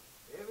 right?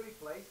 Every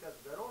place has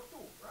 0 or 2,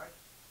 right?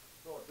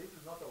 So this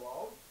is not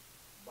allowed,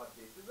 but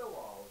this is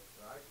allowed,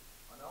 right?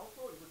 And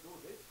also you could do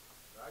this,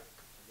 right?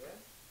 Again,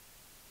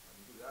 and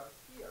you could have it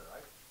here,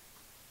 right?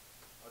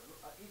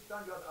 Each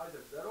time you have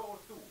either 0 or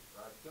 2,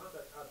 right? You cannot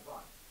add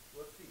 1.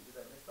 Let's see, did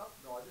I mess up?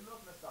 No, I did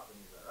not mess up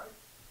anywhere, right?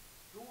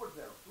 2 or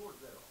 0, 2 or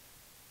 0.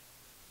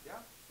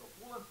 Yeah? So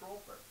full and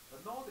proper.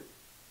 But notice,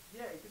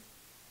 yeah,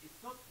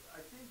 it's not,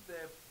 I think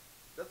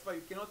that's why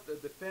you cannot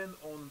depend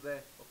on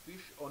the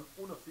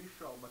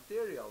unofficial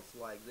materials,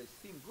 like they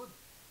seem good,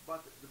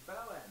 but the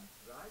balance,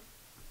 right?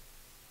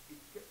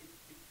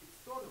 It's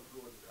sort of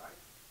good, right?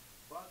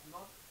 But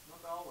not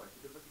always,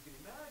 because as you can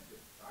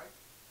imagine, right?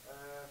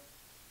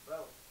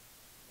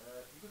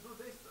 You could do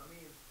this. I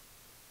mean,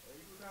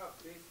 you could have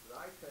this,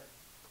 right?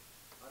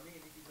 I mean,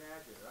 you can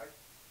imagine, right?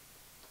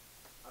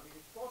 I mean,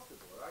 it's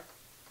possible, right?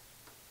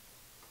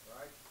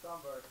 Right?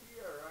 Somewhere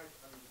here, right?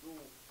 I mean, do,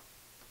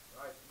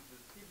 right? You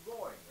just keep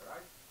going,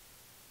 right?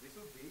 This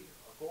would be,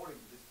 according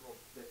to this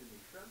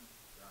definition,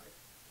 right?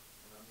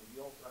 And I mean,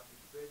 the old plastic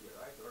failure,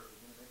 right? Or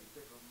maybe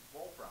check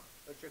Wolfram.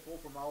 Let's check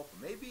Wolfram alpha.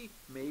 Maybe,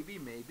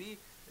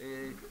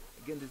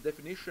 again, this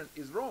definition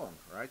is wrong,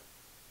 right?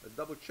 Let's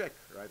double check,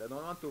 right? I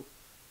don't want to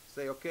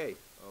say, okay,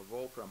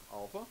 Wolfram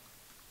alpha,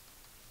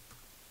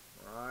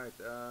 right?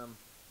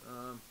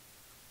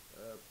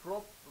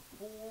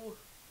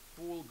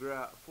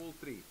 Full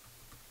tree.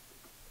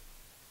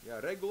 Yeah,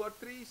 regular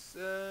trees,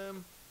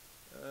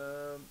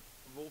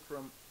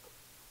 Wolfram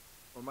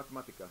or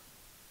Mathematica.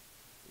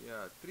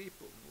 Yeah,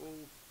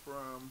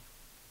 Wolfram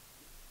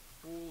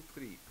full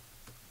tree.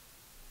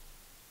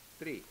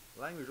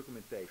 Language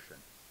documentation.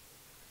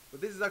 But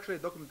this is actually a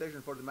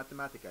documentation for the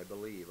Mathematica, I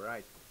believe,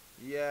 right?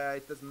 Yeah,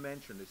 it doesn't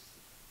mention this.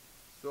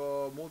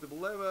 So multiple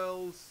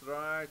levels,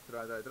 right.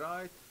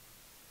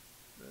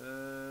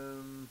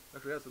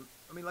 Actually, has some,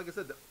 I mean, like I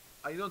said,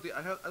 I don't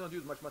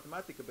use much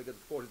Mathematica because,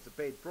 of course, it's a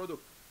paid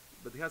product,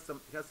 but it has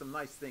some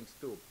nice things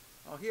too.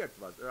 Oh, here it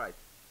was, right.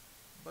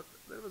 But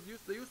they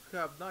used to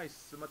have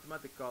nice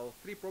mathematical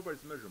 3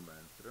 properties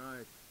measurement,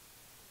 right.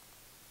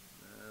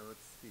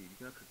 Let's see, you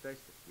can actually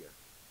test it here.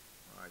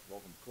 Right,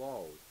 welcome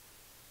cloud.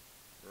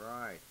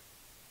 Right.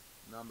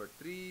 Number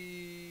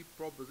 3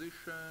 propositions.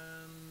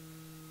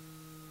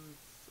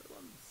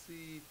 Let's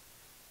see.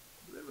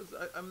 There was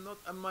I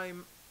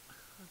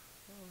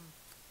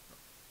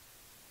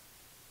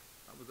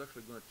was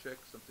actually going to check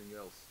something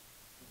else,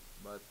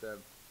 but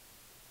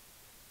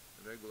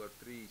regular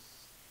trees,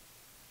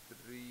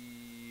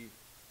 3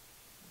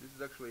 This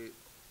is actually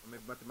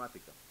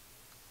Mathematica.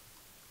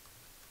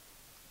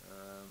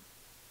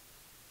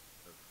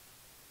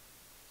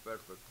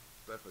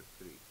 Perfect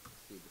 3.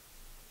 Sig.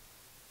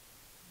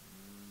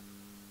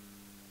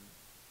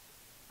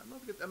 I'm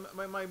not get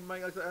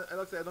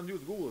I don't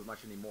use Google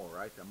much anymore,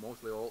 right? I'm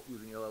mostly all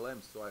using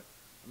LLMs, so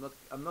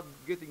I'm not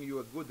getting you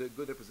a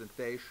good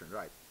representation,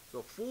 right?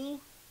 So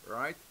full,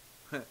 right?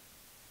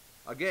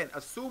 Again,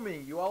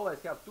 assuming you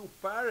always have two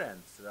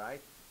parents,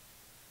 right?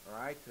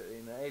 Right?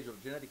 In the age of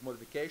genetic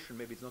modification,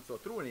 maybe it's not so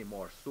true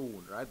anymore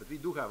soon, right? But we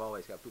do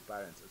always have two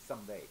parents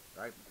someday,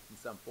 right? In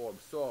some form.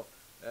 So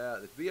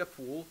that we are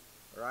full,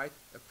 right?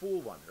 A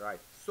full one, right?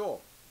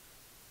 So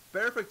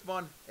perfect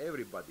one,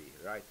 everybody,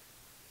 right?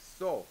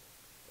 So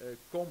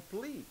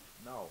complete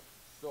now.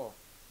 So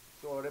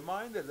a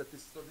reminder that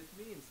this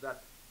means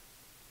that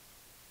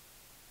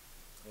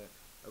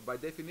by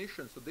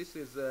definition, so this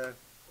is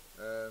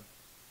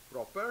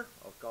proper.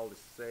 I'll call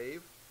this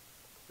save.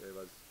 Save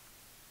as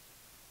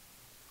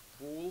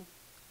full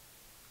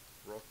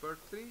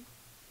property,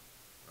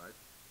 right?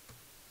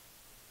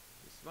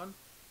 This one.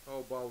 How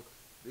about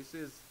this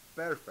is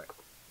perfect,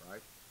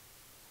 right?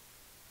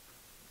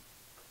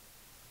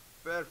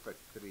 Perfect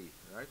 3,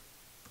 right?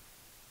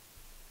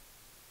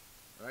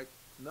 Right.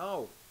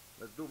 Now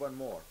let's do one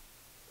more.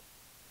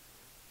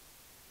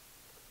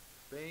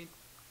 Paint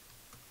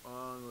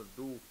on. Let's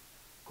do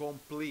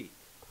complete.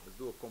 Let's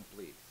do a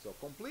complete. So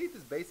complete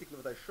is basically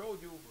what I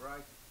showed you,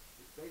 right?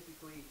 It's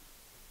basically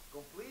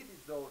complete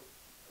is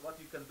what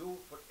you can do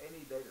for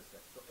any data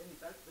set. So any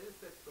type of data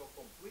set, so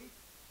complete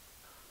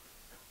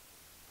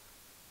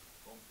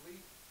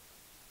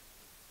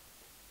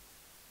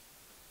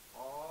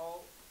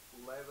all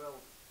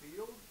levels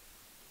field,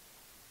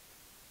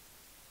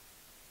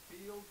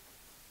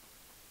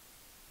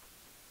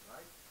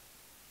 right?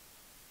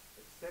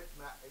 Except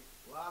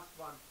last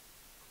one,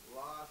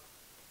 last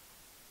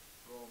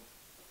from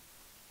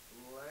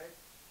left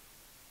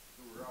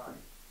to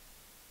right.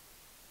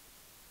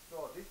 So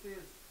this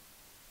is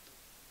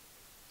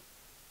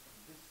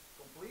this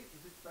complete?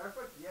 Is this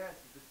perfect? Yes.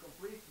 Is this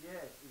complete?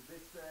 Yes. Is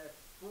this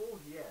full?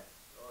 Yes.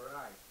 All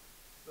right.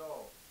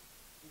 So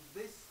is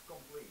this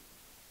complete?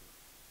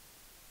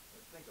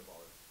 Let's think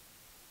about it.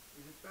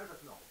 Is it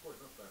perfect? No, of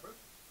course not perfect.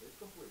 It's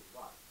complete.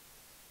 Why?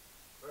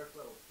 First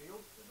level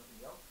field, there's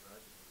nothing else,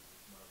 right?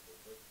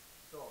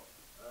 So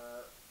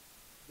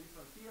this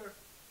one here,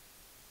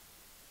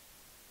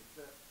 it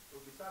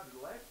will be started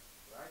left,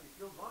 right? You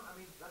filled one. I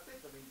mean, that's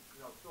it. I mean,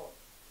 so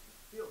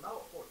it's still now,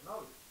 of course,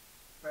 now it's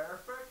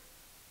perfect.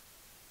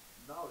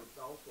 Now it's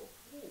also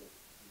full.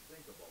 If you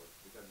think about it,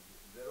 because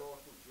it's 0 or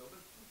 2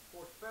 children, of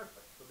course,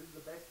 perfect. So this is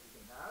the best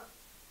you can have.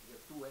 You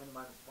have 2n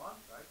minus 1,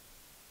 right?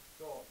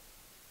 So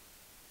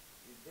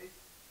is this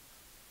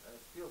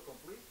still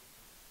complete?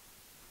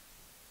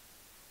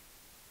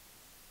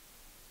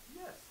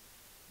 Yes,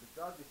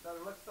 because we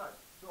started left side.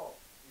 So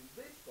is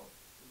this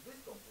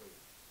complete?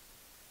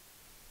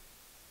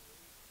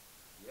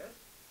 Yes.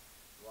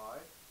 Why?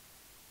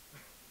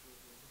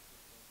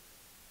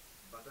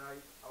 But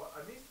I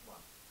missed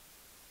one.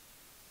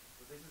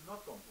 So this is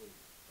not complete,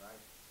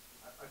 right?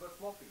 I got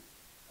sloppy.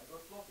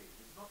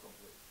 This is not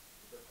complete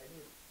because I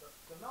need.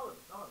 So now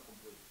I'm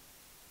complete.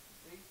 You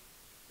see?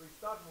 So you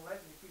start from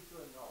left and you keep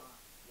doing all.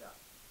 Yeah.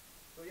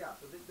 So yeah.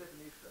 So this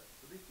definition.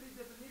 So these three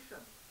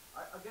definitions.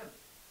 Again,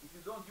 if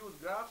you don't use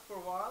graphs for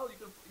a while, you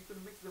can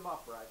mix them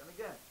up, right? And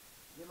again,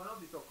 they may not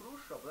be so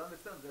crucial, but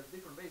understand there's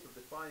different ways of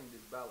defining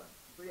this balance.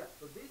 So yeah.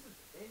 So this is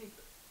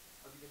anything.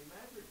 As you can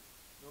imagine,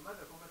 no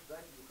matter how much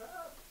data you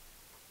have,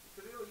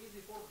 it's a really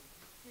easy form.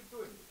 Keep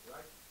doing it,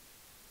 right?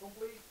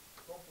 Complete,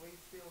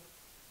 still,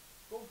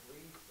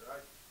 complete,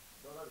 right?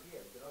 Don't have here.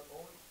 You cannot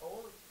only.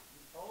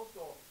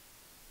 Also,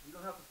 you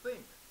don't have to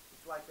think.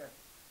 It's like you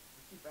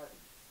keep adding.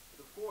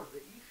 But of course,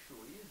 the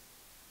issue is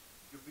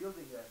you're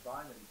building a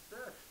binary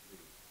search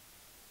tree.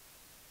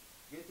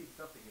 Getting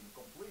something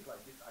incomplete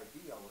like this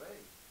ideal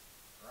array,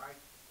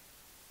 right?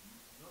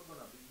 It's not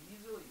gonna be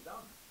easily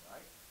done,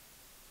 right?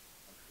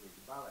 Actually,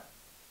 the balance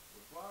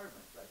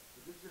requirements, right? So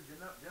this is a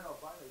general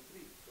binary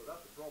tree, so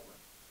that's the problem.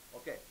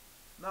 Okay,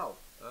 now,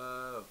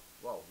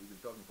 well, we've been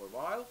talking for a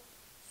while,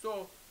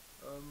 so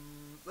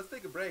let's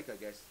take a break, I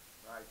guess,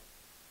 right?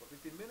 For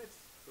 15 minutes,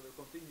 so we'll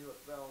continue at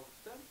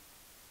 12:10.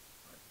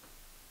 Right.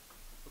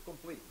 So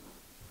complete.